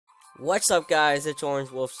What's up, guys? It's Orange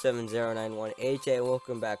Wolf 7091 AJ.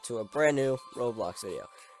 Welcome back to a brand new Roblox video.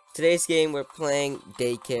 Today's game we're playing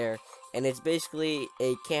Daycare, and it's basically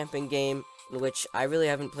a camping game in which I really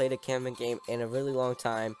haven't played a camping game in a really long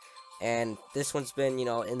time. And this one's been,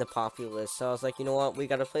 in the popular list. So I was like, you know what? We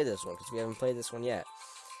gotta play this one because we haven't played this one yet.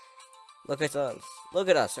 Look at us. Look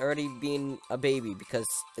at us already being a baby because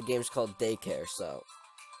the game's called Daycare. So.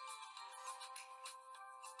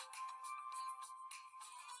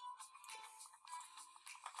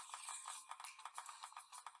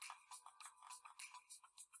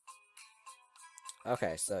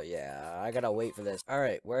 Okay, so yeah, I gotta wait for this.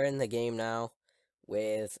 Alright, we're in the game now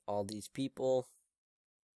with all these people.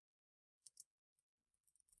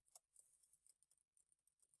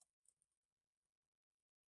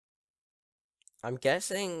 I'm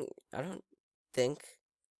guessing, I think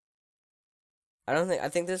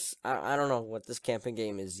this, I don't know what this camping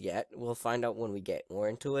game is yet. We'll find out when we get more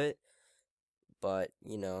into it. But,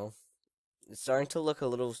 it's starting to look a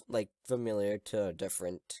little, like, familiar to a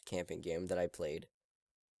different camping game that I played.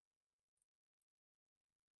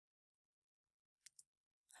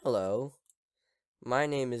 Hello, my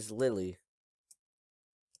name is Lily.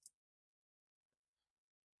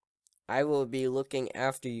 I will be looking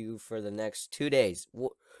after you for the next 2 days.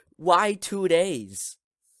 Why 2 days?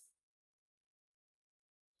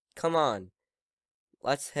 Come on,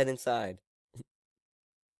 let's head inside.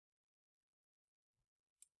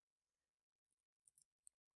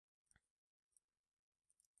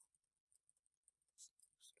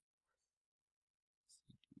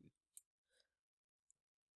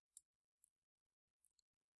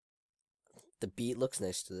 The beat looks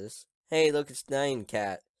nice to this. Hey, look, it's 9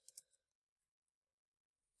 cat.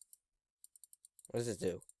 What does it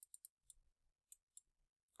do?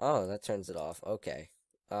 Oh, that turns it off. Okay.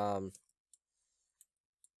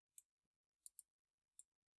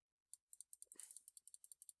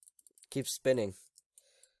 Keep spinning.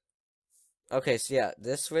 Okay, so yeah,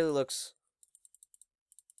 this really looks...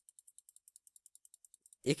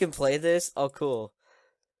 You can play this? Oh, cool.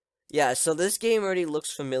 Yeah, so this game already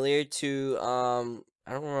looks familiar to, I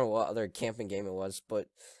don't remember what other camping game it was, but,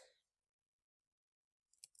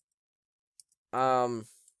 oh,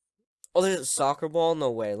 there's a soccer ball? No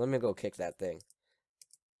way. Let me go kick that thing.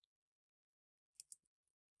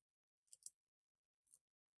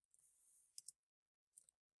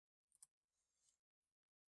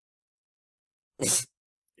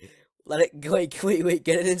 Let it go. Wait,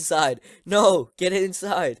 get it inside. No, get it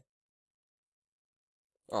inside.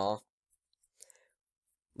 Aw.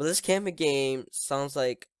 But this camping game sounds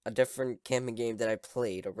like a different camping game that I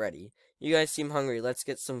played already. You guys seem hungry. Let's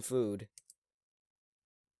get some food.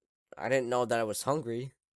 I didn't know that I was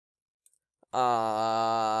hungry.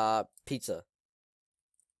 Pizza.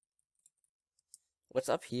 What's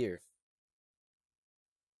up here?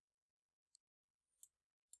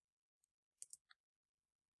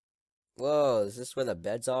 Whoa, is this where the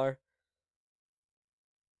beds are?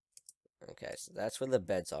 Okay, so that's where the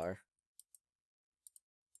beds are.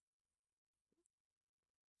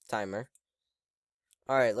 Timer.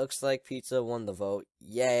 Alright, looks like pizza won the vote.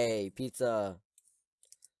 Yay, pizza.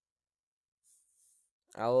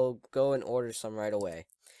 I will go and order some right away.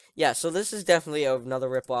 Yeah, so this is definitely another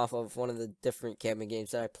ripoff of one of the different camping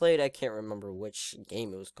games that I played. I can't remember which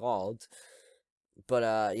game it was called.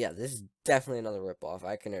 But, yeah, this is definitely another ripoff.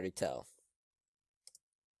 I can already tell.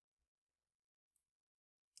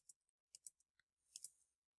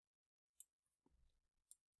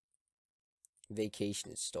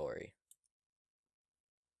 Vacation story.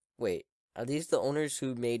 Wait, are these the owners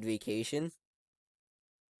who made Vacation?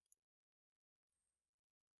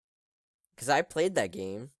 Because I played that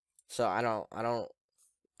game, so I don't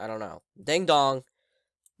know. Ding dong.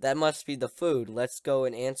 That must be the food. Let's go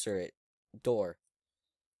and answer it. Door.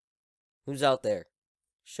 Who's out there?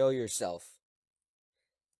 Show yourself.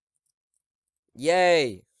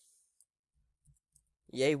 Yay!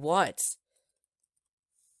 Yay what?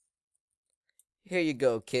 Here you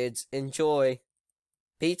go, kids. Enjoy.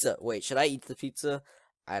 Pizza. Wait, should I eat the pizza?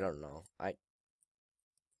 I don't know.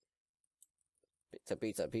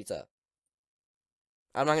 Pizza.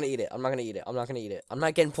 I'm not gonna eat it. I'm not gonna eat it. I'm not gonna eat it. I'm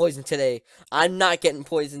not getting poisoned today. I'm not getting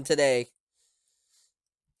poisoned today.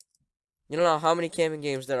 You don't know how many camping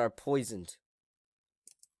games that are poisoned.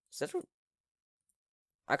 Is that what...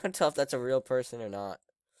 I couldn't tell if that's a real person or not.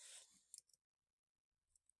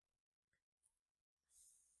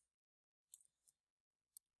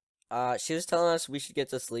 She was telling us we should get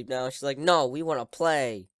to sleep now. She's like, no, we want to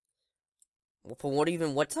play. Well, but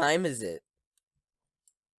what time is it?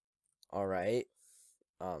 Alright.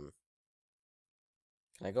 Can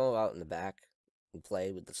I go out in the back? and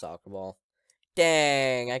play with the soccer ball.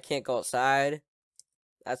 Dang, I can't go outside.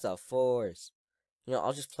 That's a force. You know,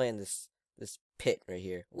 I'll just play in this pit right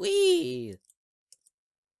here. Whee!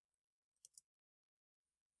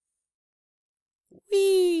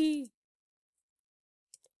 Whee!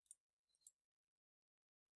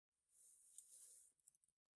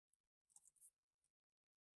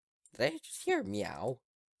 Did I just hear meow?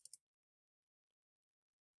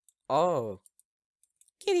 Oh,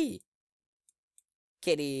 kitty!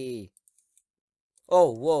 Kitty!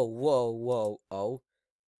 Oh, whoa, whoa, whoa. Oh,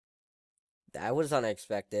 that was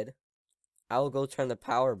unexpected. I will go turn the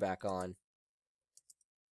power back on.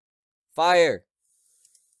 Fire!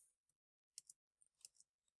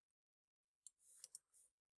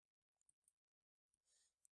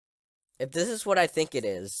 If this is what I think it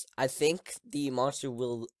is, I think the monster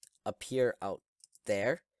will appear out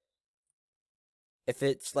there. If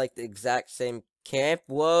it's like the exact same camp.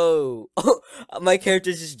 Whoa! My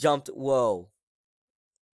character just jumped. Whoa.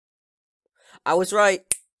 I was right.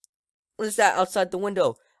 What is that outside the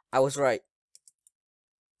window? I was right.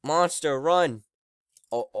 Monster, run.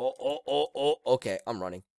 Oh, oh, oh, oh, oh. Okay, I'm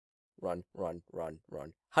running. Run, run, run,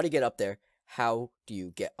 run. How do you get up there? How do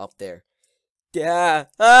you get up there? Yeah.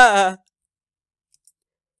 Ah.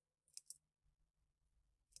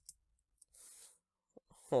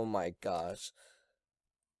 Oh my gosh.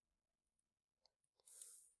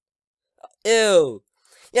 Ew.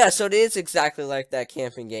 Yeah, so it is exactly like that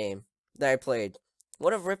camping game that I played.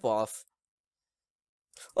 What a ripoff.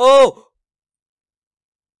 Oh!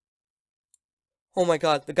 Oh my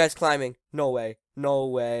god, the guy's climbing. No way. No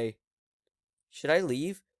way. Should I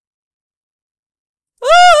leave?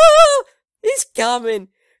 Ah! He's coming.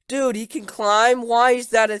 Dude, he can climb? Why is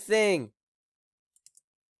that a thing?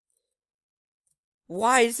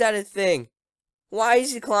 Why is that a thing? Why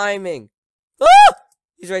is he climbing? Ah!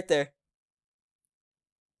 He's right there.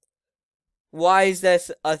 Why is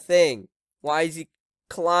this a thing? Why is he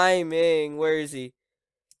climbing? Where is he?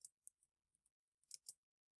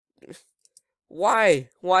 Why?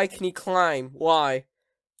 Why can he climb? Why?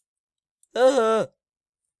 Uh,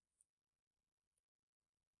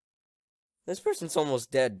 this person's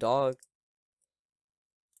almost dead, dog.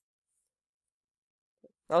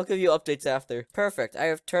 I'll give you updates after. Perfect. I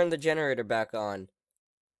have turned the generator back on.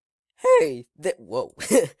 Hey, whoa.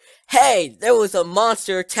 Hey, there was a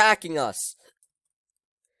monster attacking us.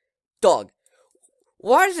 Dog,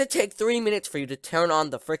 why does it take 3 minutes for you to turn on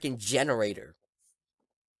the freaking generator?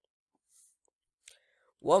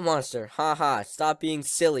 What monster? Haha, stop being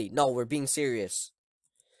silly. No, we're being serious.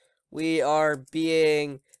 We are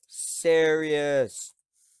being serious.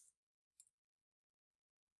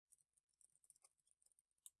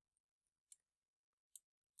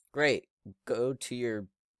 Great. Go to your...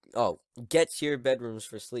 Oh, get to your bedrooms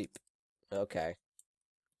for sleep. Okay.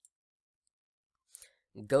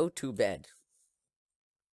 Go to bed.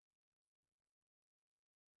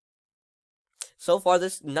 So far,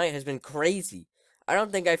 this night has been crazy. I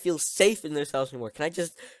don't think I feel safe in this house anymore. Can I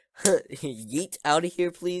just yeet out of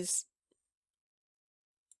here, please?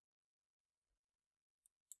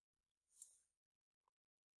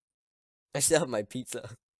 I still have my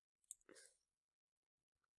pizza.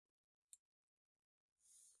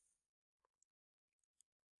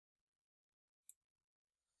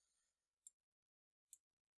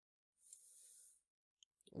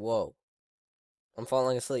 Whoa. I'm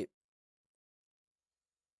falling asleep.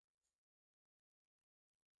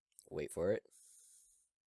 Wait for it.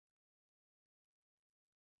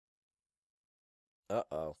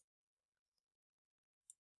 Uh-oh.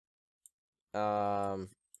 Um,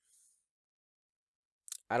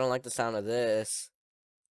 I don't like the sound of this.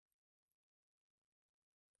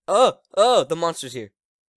 Oh! Oh! The monster's here.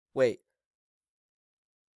 Wait.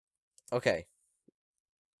 Okay.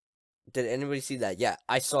 Did anybody see that? Yeah,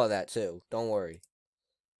 I saw that too. Don't worry.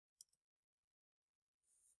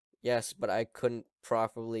 Yes, but I couldn't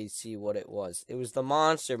properly see what it was. It was the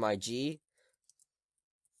monster, my G.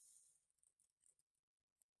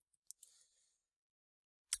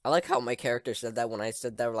 I like how my character said that when I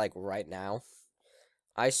said that, like, right now.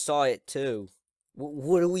 I saw it too.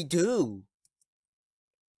 What do we do?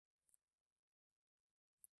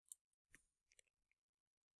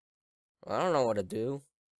 I don't know what to do.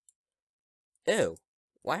 Ew.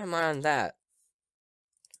 Why am I on that?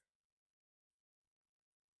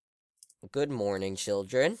 Good morning,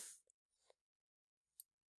 children.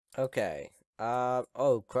 Okay.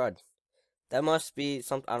 Oh, crud. That must be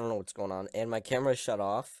some. I don't know what's going on. And my camera's shut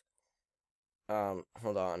off.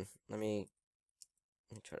 Hold on. Let me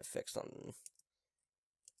try to fix something.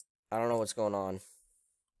 I don't know what's going on.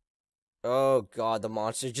 Oh god, the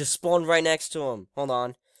monster just spawned right next to him. Hold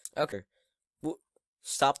on. Okay.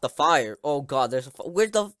 Stop the fire. Oh god, there's a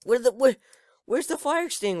where's the fire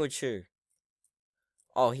extinguisher?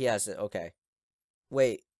 Oh, he has it. Okay.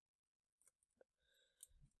 Wait.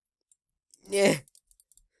 Yeah.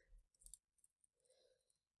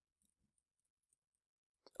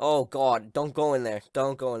 Oh god, don't go in there.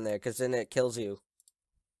 Don't go in there, because then it kills you.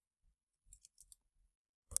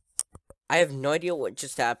 I have no idea what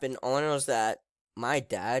just happened. All I know is that my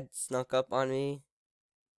dad snuck up on me.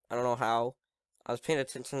 I don't know how. I was paying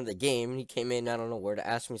attention to the game, and he came in, I don't know where, to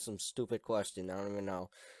ask me some stupid question. I don't even know.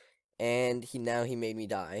 And he made me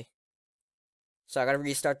die. So I gotta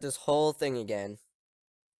restart this whole thing again.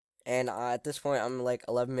 And at this point, I'm like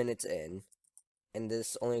 11 minutes in. And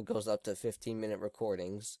this only goes up to 15-minute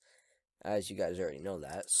recordings, as you guys already know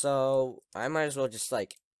that. So I might as well just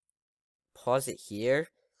like pause it here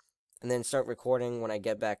and then start recording when I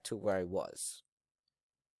get back to where I was.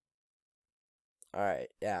 Alright,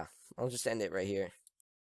 yeah. I'll just end it right here.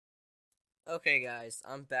 Okay, guys,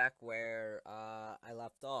 I'm back where I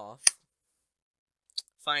left off.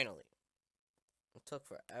 Finally. It took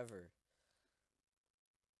forever.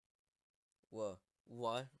 Whoa,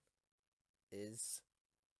 what is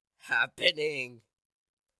happening?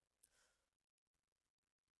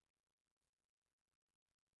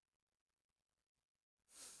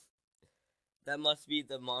 That must be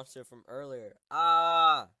the monster from earlier.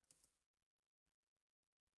 Ah!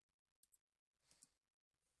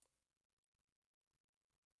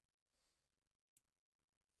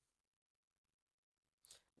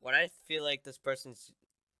 What I feel like this person's...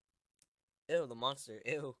 Ew, the monster.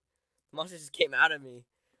 Ew. The monster just came out of me.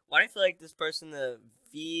 Why do I feel like this person, the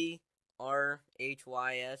VRHYS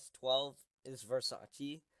 12, is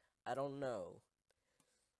Versace? I don't know.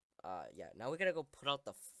 Yeah, now we gotta go put out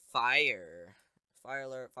the fire. Fire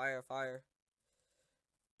alert, fire, fire.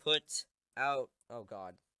 Put out, oh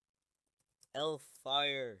god. L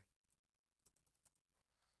fire.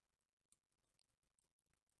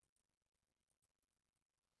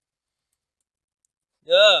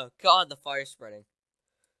 Ugh, god, the fire's spreading.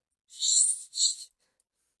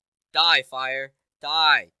 Die, fire.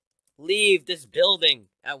 Die. Leave this building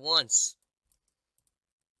at once.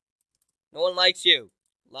 No one likes you.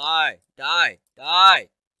 Lie. Die. Die.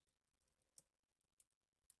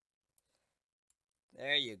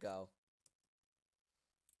 There you go.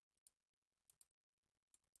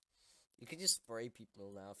 You can just spray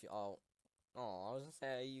people now if you... Oh, I was gonna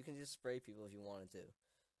say, you can just spray people if you wanted to.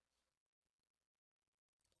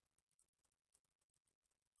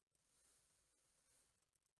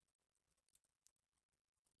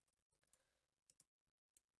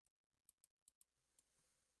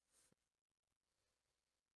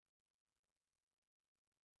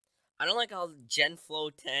 I don't like how Gen Flow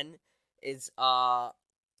 10 is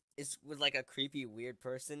with like a creepy weird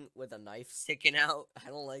person with a knife sticking out. I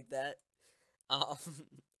don't like that. Um,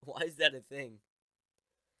 why is that a thing?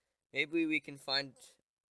 Maybe we can find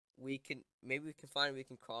we can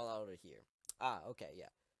crawl out of here. Ah, okay, yeah.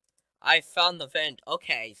 I found the vent.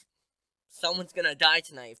 Okay. Someone's gonna die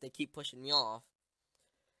tonight if they keep pushing me off.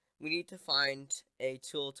 We need to find a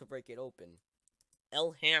tool to break it open.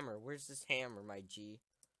 L hammer. Where's this hammer, my G?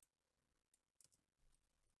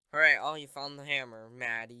 Alright, oh, you found the hammer,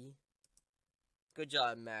 Maddie. Good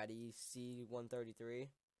job, Maddie. C133.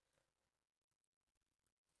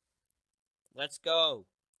 Let's go.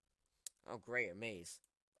 Oh, great, a maze.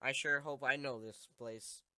 I sure hope I know this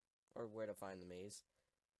place. Or where to find the maze.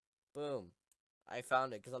 Boom. I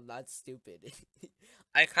found it because I'm not stupid.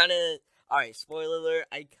 I kind of... Alright, spoiler alert.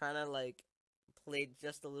 I kind of, like, played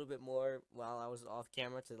just a little bit more while I was off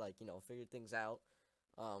camera to, like, you know, figure things out.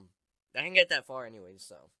 I didn't get that far anyways,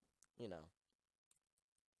 so, you know.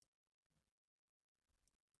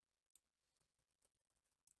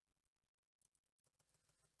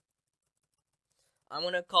 I'm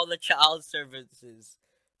gonna call the child services.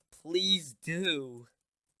 Please do.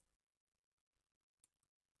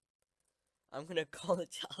 I'm gonna call the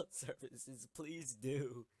child services. Please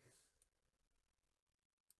do.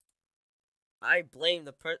 I blame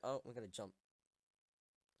the oh, we're gonna jump.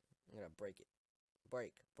 I'm gonna break it.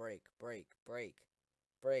 Break, break, break, break,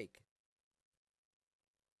 break.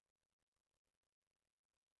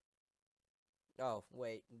 Oh,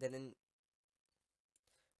 wait, didn't...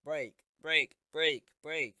 Break, break, break,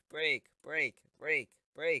 break, break, break, break,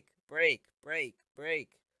 break, break, break, break.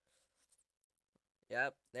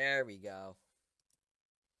 Yep, there we go.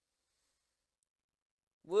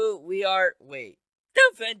 Woo, we are... Wait. The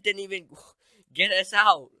vent didn't even get us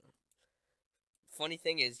out. funny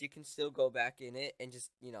thing is, you can still go back in it and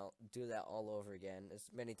just, do that all over again as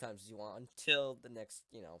many times as you want until the next,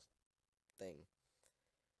 thing.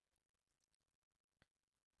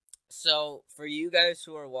 So, for you guys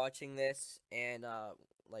who are watching this and,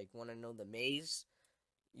 like, want to know the maze,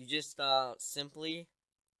 you just, simply,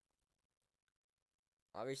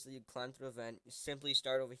 obviously, you climb through the vent, you simply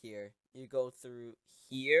start over here, you go through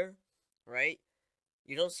here, right?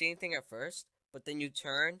 You don't see anything at first, but then you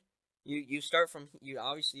turn. You start from you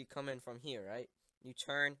obviously you come in from here, right? You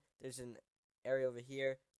turn. There's an area over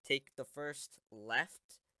here. Take the first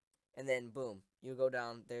left, and then boom, you go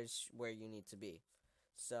down. There's where you need to be.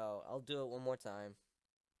 So I'll do it one more time.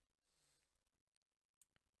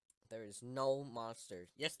 There is no monster.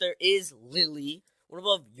 Yes, there is, Lily. What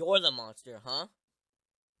about you're the monster, huh?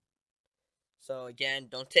 So again,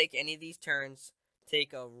 don't take any of these turns.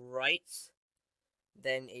 Take a right,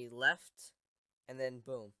 then a left, and then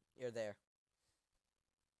boom, you're there.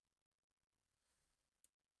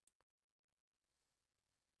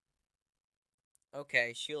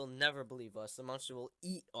 Okay, she'll never believe us. The monster will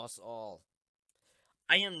eat us all.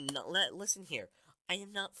 I am not. Listen here. I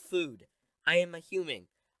am not food. I am a human.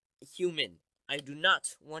 A human. I do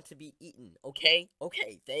not want to be eaten. Okay?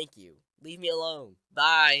 Okay, thank you. Leave me alone.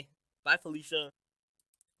 Bye. Bye, Felicia.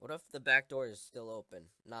 What if the back door is still open?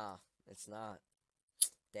 Nah, it's not.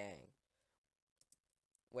 Dang.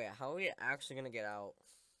 Wait, how are we actually gonna get out?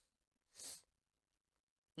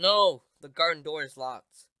 No! The garden door is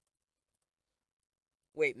locked.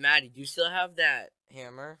 Wait, Maddie, do you still have that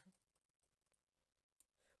hammer?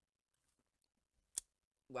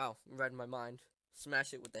 Wow, you read my mind.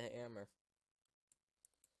 Smash it with the hammer.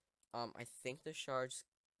 I think the shards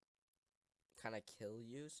kind of kill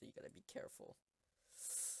you, so you gotta be careful.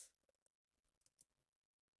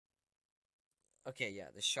 Okay, yeah,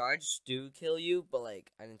 the shards do kill you, but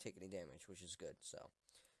like I didn't take any damage, which is good. So,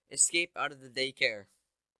 escape out of the daycare.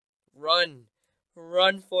 Run,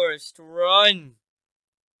 run, Forrest, run.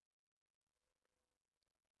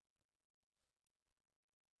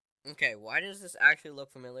 Okay, why does this actually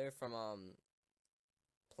look familiar from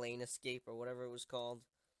plane escape or whatever it was called,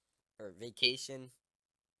 or vacation?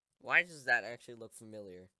 Why does that actually look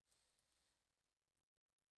familiar?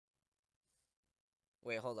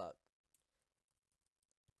 Wait, hold up.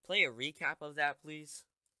 Play a recap of that, please.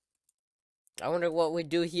 I wonder what we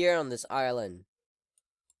do here on this island.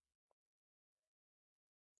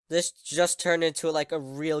 This just turned into like a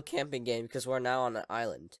real camping game because we're now on an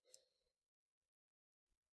island.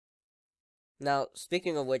 Now,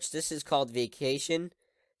 speaking of which, this is called Vacation.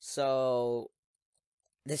 So,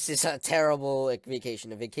 this is a terrible like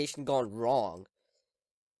vacation. A vacation gone wrong.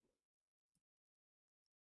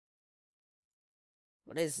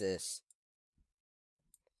 What is this?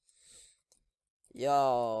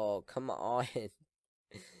 Yo, come on.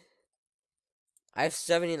 I have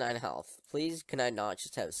 79 health. Please, can I not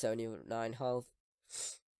just have 79 health?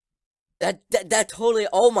 That totally.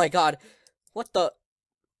 Oh my god. What the?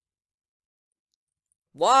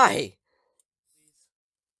 Why?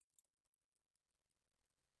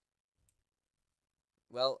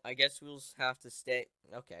 Well, I guess we'll have to stay.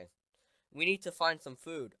 Okay. We need to find some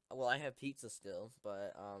food. Well, I have pizza still,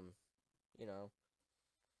 but, you know,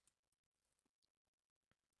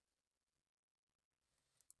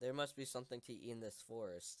 there must be something to eat in this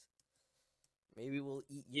forest. Maybe we'll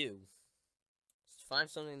eat you. Just find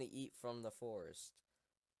something to eat from the forest.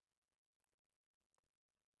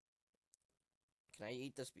 Can I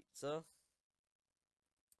eat this pizza?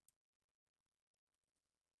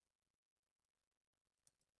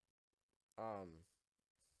 Um,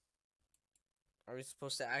 are we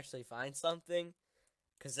supposed to actually find something?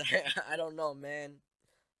 Because I don't know, man.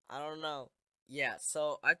 I don't know. Yeah,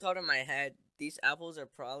 so I thought in my head, these apples are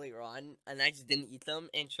probably rotten, and I just didn't eat them,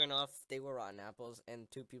 and sure enough, they were rotten apples, and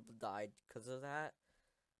two people died because of that.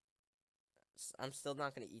 I'm still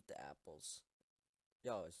not gonna eat the apples.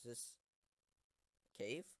 Yo, is this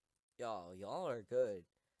cave? Yo, y'all are good.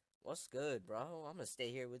 What's good, bro? I'm gonna stay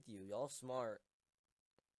here with you. Y'all smart.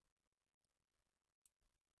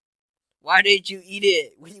 Why did you eat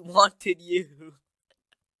it? We wanted you.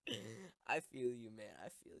 I feel you, man. I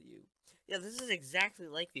feel you. Yeah, this is exactly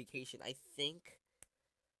like vacation. I think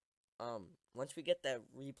once we get that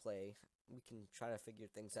replay, we can try to figure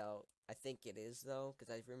things out. I think it is though,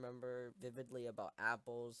 because I remember vividly about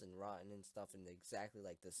apples and rotten and stuff, and exactly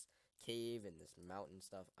like this cave and this mountain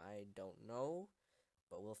stuff. I don't know,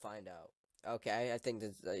 but we'll find out. Okay, I think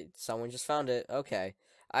that someone just found it. Okay,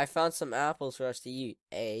 I found some apples for us to eat.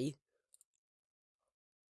 A,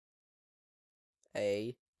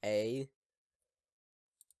 A.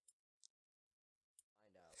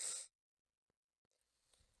 Find out.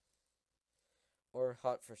 Or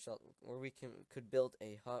hut for shelter. Or we could build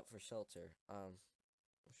a hut for shelter. What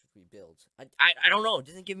should we build? I don't know. It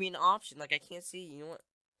doesn't give me an option. Like, I can't see. You know what?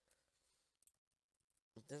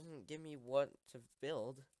 It doesn't give me what to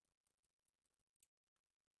build.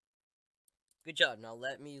 Good job. Now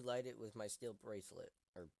let me light it with my steel bracelet.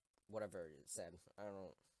 Or whatever it said. I don't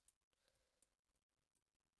know.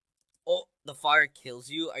 Oh, the fire kills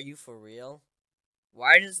you? Are you for real?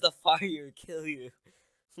 Why does the fire kill you?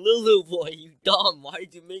 Lulu boy, you dumb. Why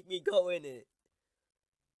did you make me go in it?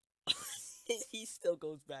 He still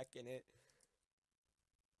goes back in it.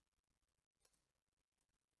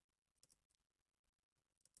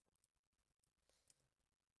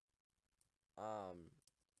 I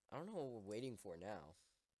don't know what we're waiting for now.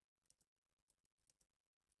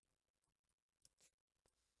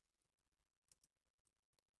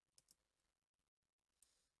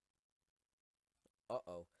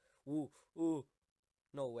 Uh-oh. Ooh, ooh.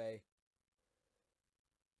 No way.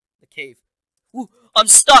 The cave. Ooh, I'm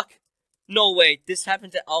stuck! No way. This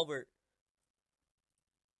happened to Albert.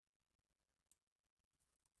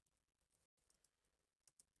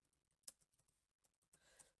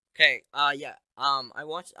 Okay, yeah. I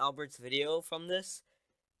watched Albert's video from this,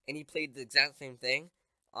 and he played the exact same thing.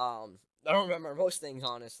 I don't remember most things,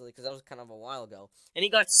 honestly, because that was kind of a while ago. And he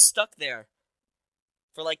got stuck there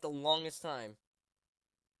for, like, the longest time.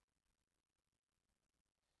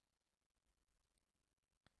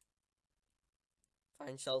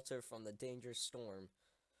 Find shelter from the dangerous storm.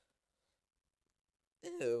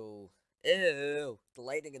 Ew. Ew. The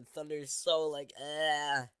lightning and thunder is so, like,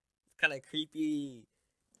 kind of creepy.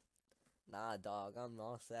 Nah, dog, I'm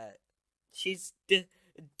all set. She's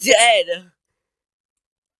dead!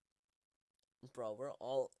 Bro, we're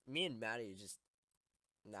all... Me and Maddie just...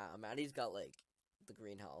 Nah, Maddie's got, like, the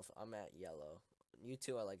green health. I'm at yellow. You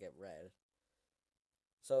two are, like, at red.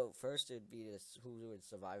 So, first it would be this... Who would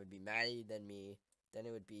survive? It would be Maddie, then me. Then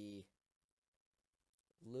it would be...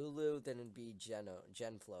 Lulu, then it would be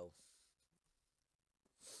Genflo.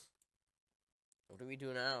 What do we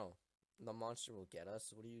do now? The monster will get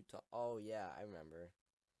us? What are you talking... Oh, yeah, I remember.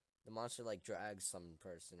 The monster, like, drags some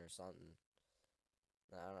person or something.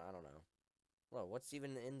 I don't know. Well, what's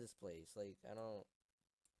even in this place? Like, I don't...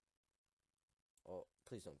 Oh,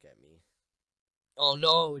 please don't get me. Oh,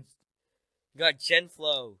 no! It's got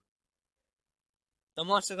Genflo! The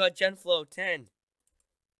monster got Genflo 10!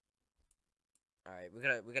 Alright,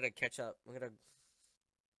 we gotta catch up. We gotta...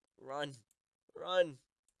 Run! Run!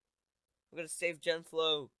 We gotta save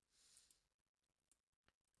Genflo!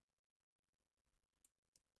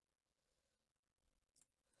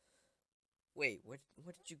 Wait, what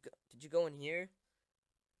did you go? Did you go in here?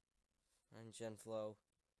 And Genflo.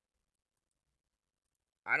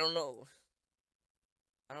 I don't know.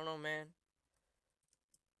 I don't know, man.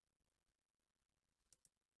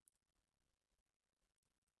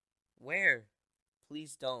 Where?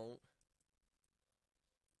 Please don't.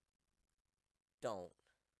 Don't.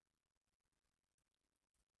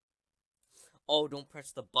 Oh, don't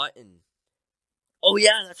press the button. Oh,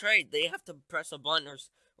 yeah, that's right. They have to press a button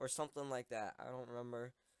or something like that. I don't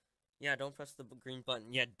remember. Yeah, don't press the green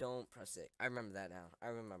button. Yeah, don't press it. I remember that now. I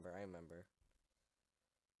remember.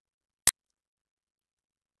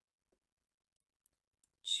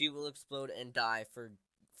 She will explode and die for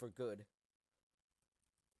good.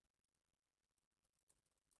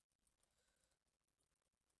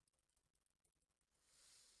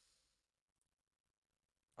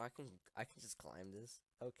 I can just climb this.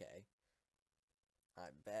 Okay. I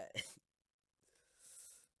bet.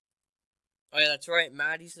 Oh yeah, that's right.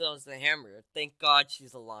 Maddie still has the hammer. Thank God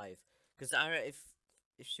she's alive. Cause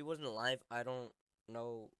if she wasn't alive, I don't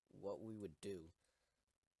know what we would do.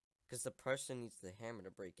 Cause the person needs the hammer to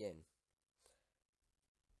break in.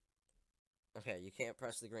 Okay, you can't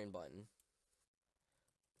press the green button.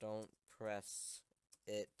 Don't press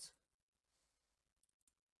it.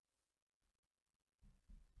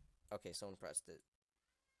 Okay, someone pressed it.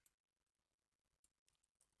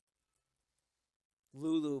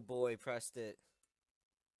 Lulu boy pressed it.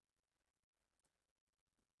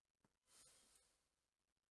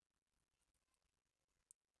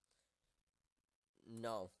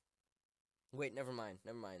 No. Wait, never mind.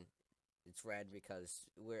 Never mind. It's red because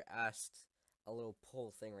we're asked a little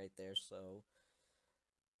pull thing right there, so.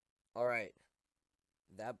 Alright.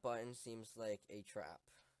 That button seems like a trap.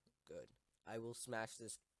 Good. I will smash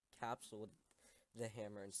this capsule with the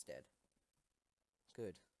hammer instead.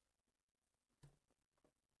 Good.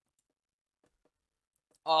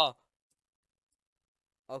 Oh!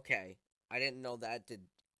 Okay. I didn't know that did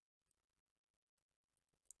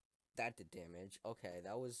damage. Okay,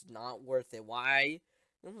 that was not worth it. Why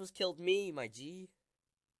You almost killed me, my G.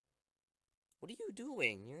 What are you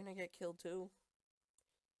doing? You're gonna get killed too?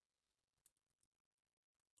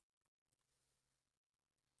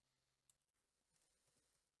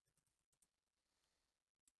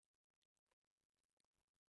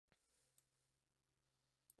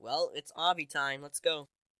 Well, it's obby time. Let's go.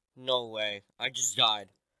 No way. I just died.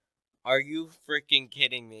 Are you freaking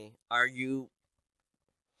kidding me? Are you...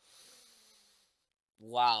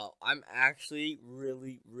 Wow. I'm actually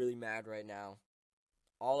really, really mad right now.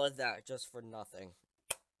 All of that just for nothing.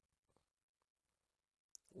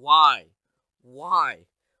 Why? Why?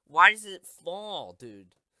 Why does it fall,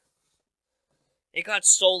 dude? It got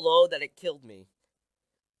so low that it killed me.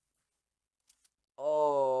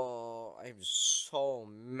 Oh, I'm so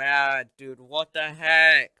mad, dude. What the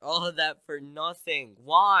heck? All of that for nothing.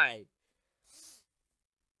 Why?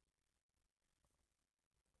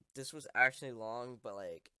 This was actually long, but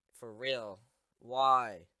like, for real.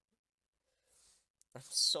 Why? I'm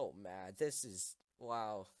so mad. This is,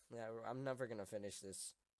 wow. Yeah, I'm never gonna finish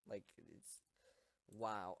this. Like, it's,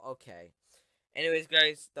 wow. Okay. Anyways,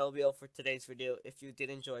 guys, that'll be all for today's video. If you did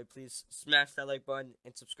enjoy, please smash that like button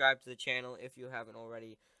and subscribe to the channel if you haven't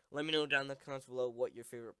already. Let me know down in the comments below what your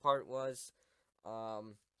favorite part was.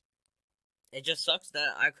 Um, it just sucks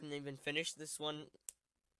that I couldn't even finish this one.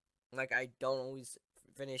 Like, I don't always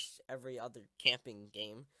finish every other camping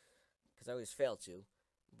game, because I always fail to.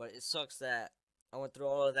 But it sucks that I went through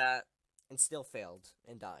all of that and still failed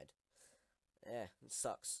and died. Yeah, it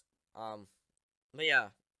sucks. But yeah,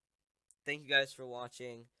 thank you guys for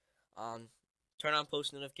watching. Um, turn on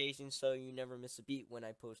post notifications so you never miss a beat when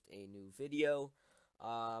I post a new video.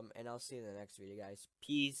 And I'll see you in the next video, guys.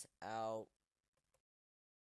 Peace out.